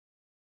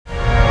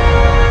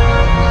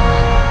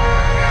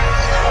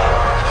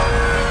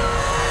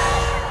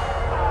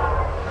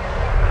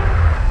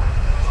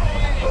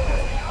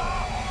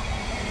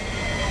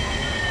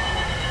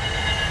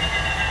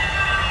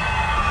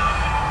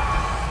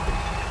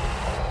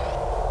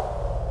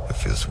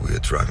Feels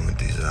weird driving with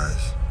these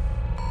eyes.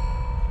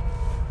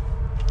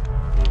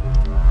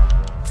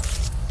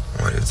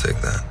 Why do you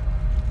take that?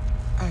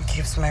 It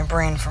keeps my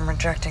brain from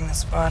rejecting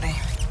this body.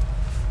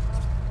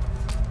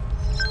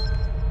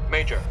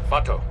 Major,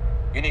 Bato,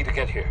 you need to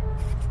get here.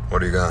 What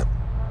do you got?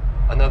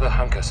 Another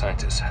Hanka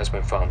scientist has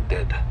been found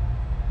dead.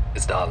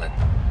 It's Darlin.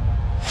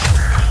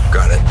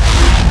 Got it.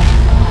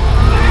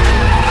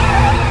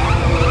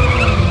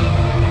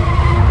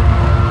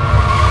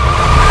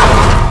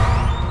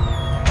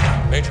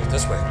 Major,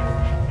 this way.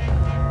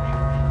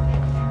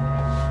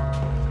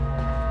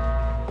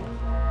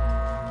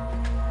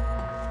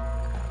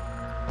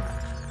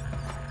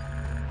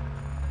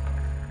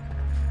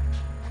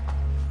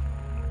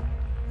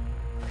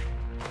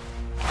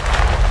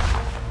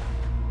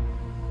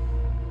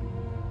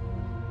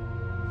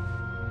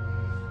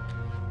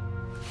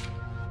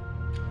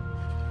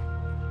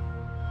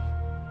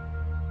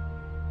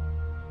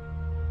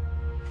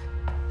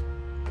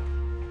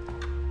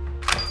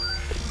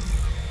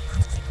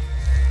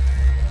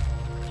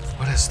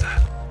 What is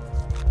that?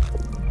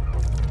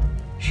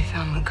 She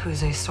found what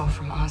Kuze stole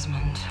from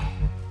Osmond.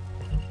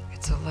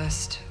 It's a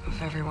list of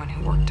everyone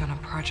who worked on a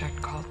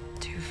project called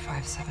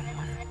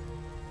 2571.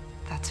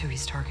 That's who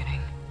he's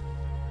targeting.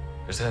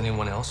 Is there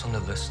anyone else on the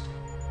list?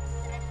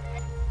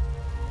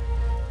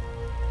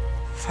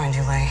 Find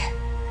you, Lei.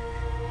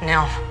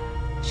 Now.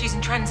 She's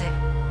in transit.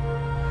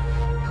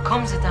 Her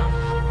comms are down.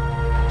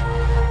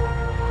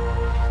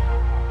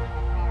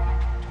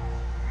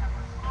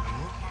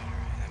 I'm looking at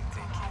her and I'm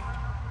thinking,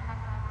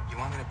 you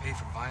want me to pay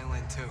for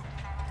violin too?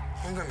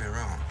 Don't get me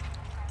wrong.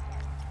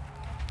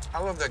 I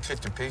love that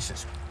kid to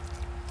pieces.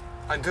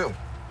 I do.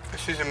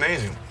 She's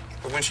amazing.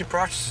 But when she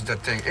processes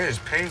that thing, it is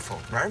painful,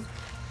 right?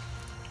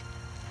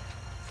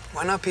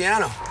 Why not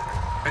piano?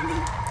 I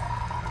mean,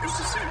 it's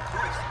the same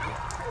price, no?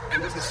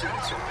 And doesn't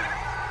sound so bad.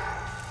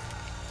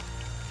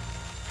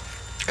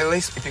 At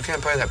least if you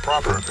can't play that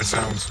proper, it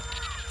sounds.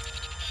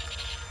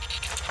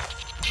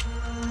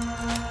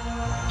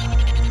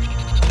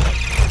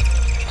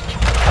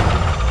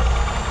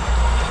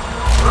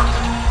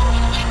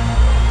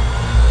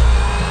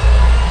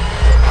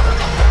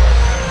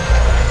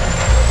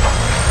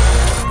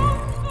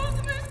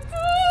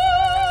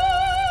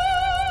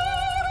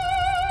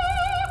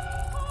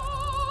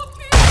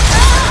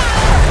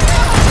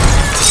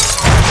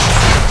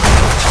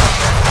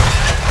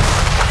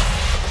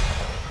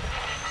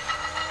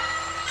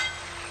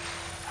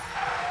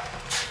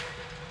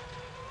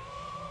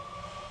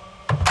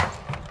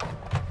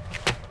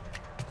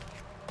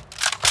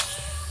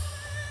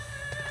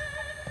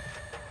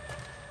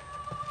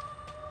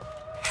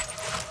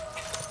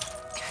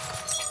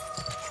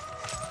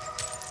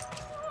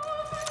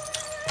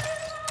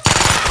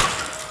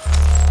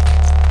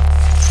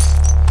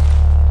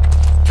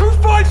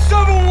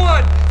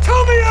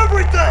 Tell me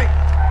everything!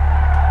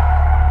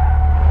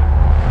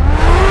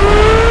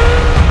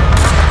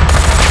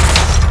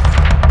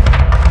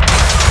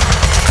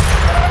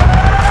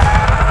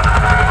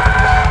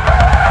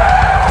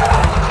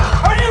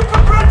 Are you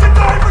prepared to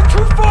die for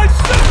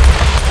 257?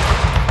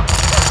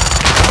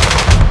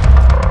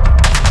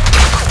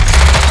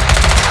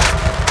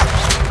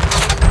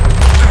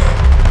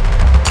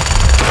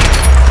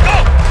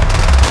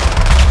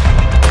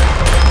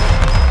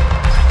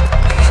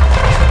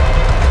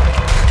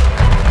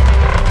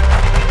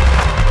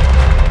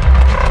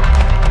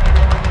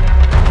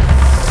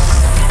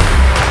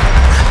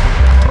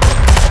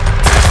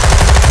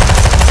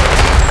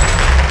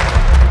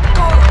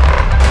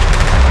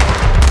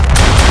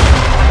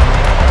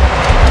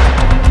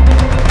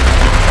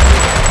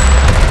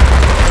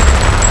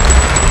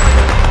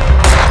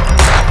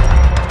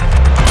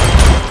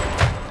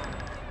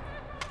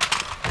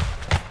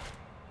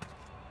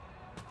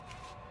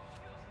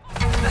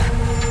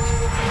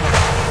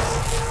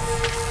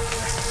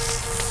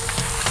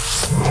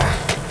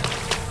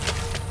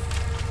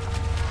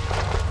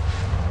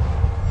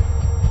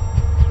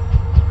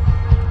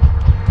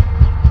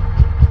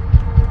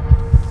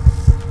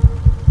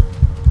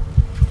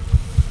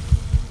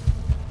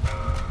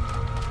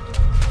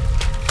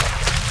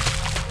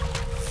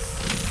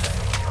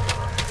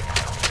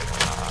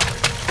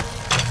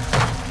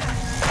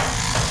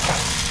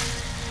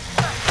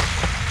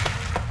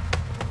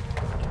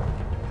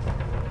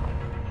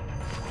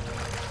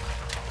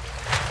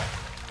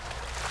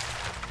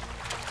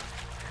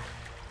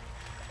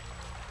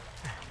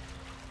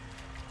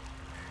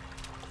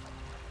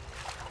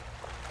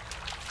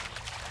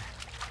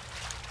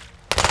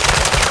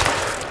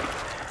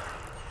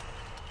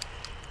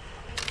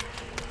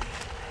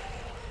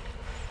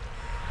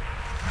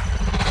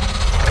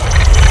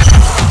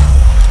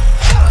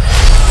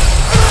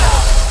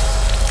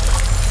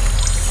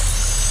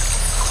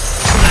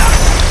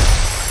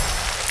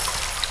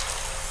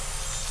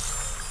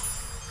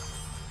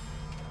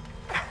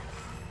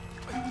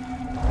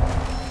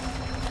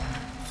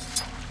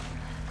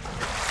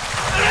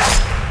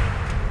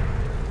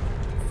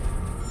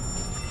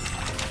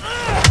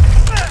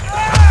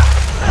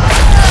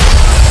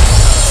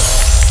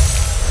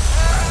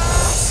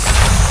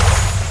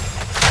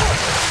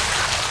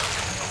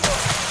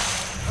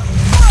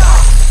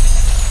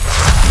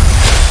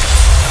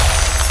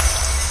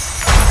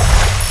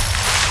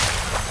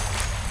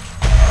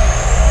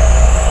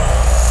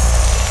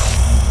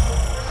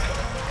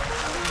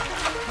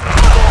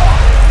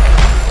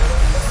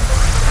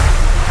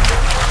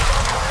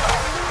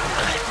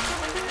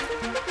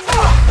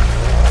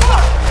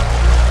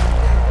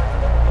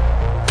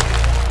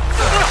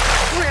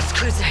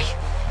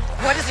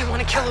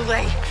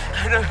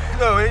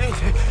 know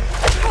anything.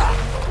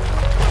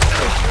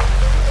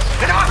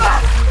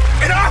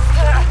 Enough! Enough!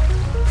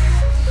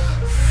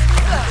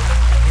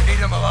 We need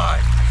him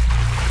alive.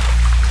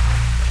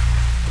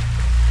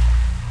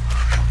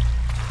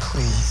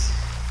 Please,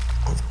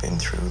 we've been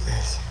through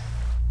this.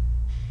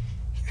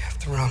 You have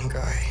the wrong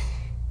guy.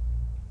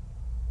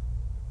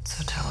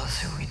 So tell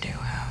us who we do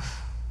have.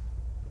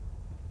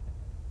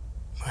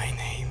 My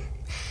name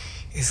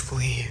is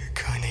Lee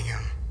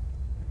Cunningham.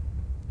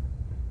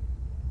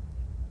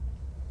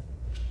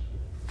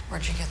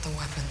 Where'd you get the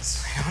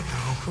weapons? I don't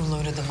know. Who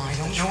loaded them I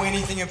don't know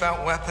anything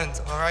about weapons,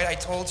 all right? I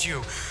told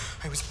you.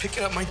 I was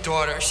picking up my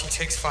daughter. She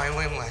takes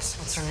violin lessons.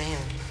 What's her name?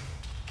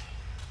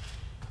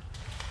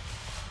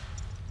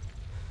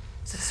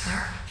 Is this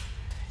her?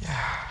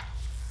 Yeah.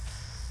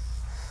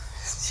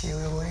 Is she a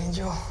little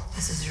angel?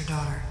 This is your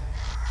daughter.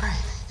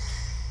 Right.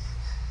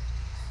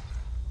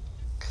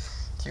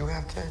 Do you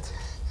have kids?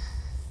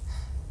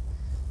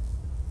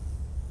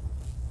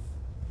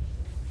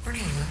 Where do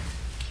you live?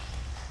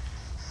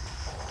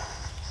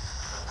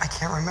 I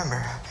can't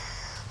remember.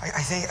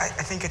 I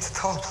think it's a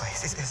tall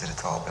place. Is it a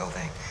tall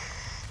building?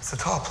 It's a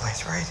tall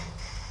place, right?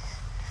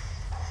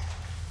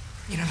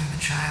 You don't have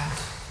a child.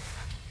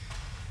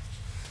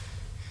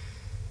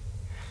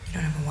 You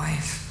don't have a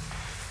wife.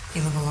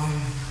 You live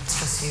alone. It's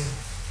just you.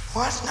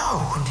 What? No.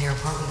 Walk into your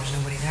apartment, there's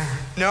nobody there.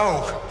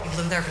 No. You've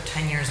lived there for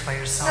 10 years by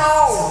yourself.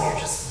 No. So you're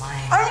just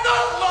lying. I'm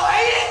not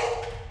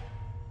lying.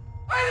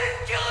 I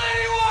didn't kill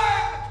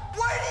anyone.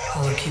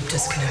 Why do you Keep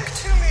disconnect.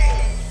 to me?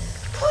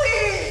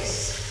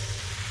 Please.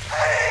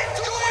 I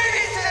didn't do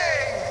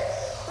anything.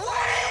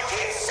 Why do you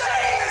keep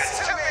saying this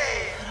to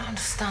me? I don't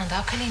understand.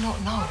 How can he not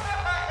know?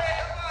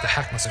 The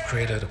hack must have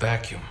created a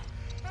vacuum.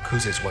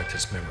 Kuze's wiped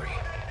his memory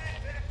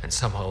and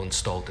somehow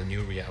installed a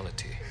new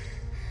reality.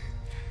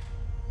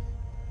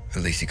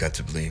 At least he got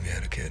to believe he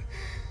had a kid.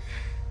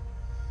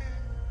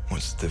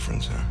 What's the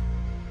difference, huh?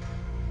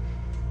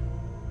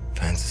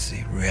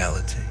 Fantasy,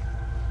 reality,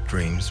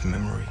 dreams,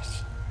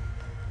 memories.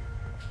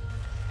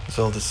 It's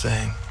all the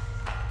same.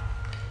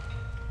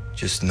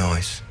 Just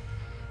noise.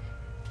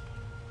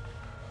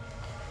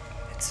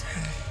 It's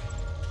him.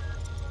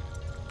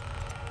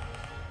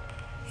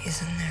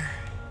 He's in there.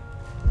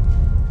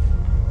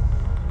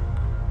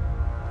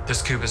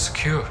 This cube is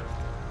secure.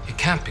 It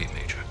can't be,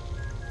 Major.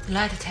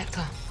 Lie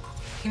detector.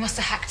 He must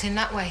have hacked in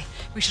that way.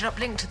 We should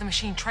uplink to the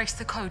machine, trace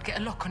the code, get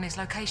a lock on his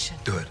location.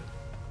 Do it.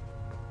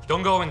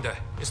 Don't go in there.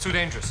 It's too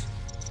dangerous.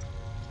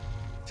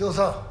 調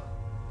査。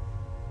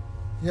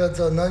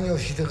奴は何を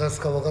してかす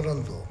かわから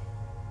んぞ。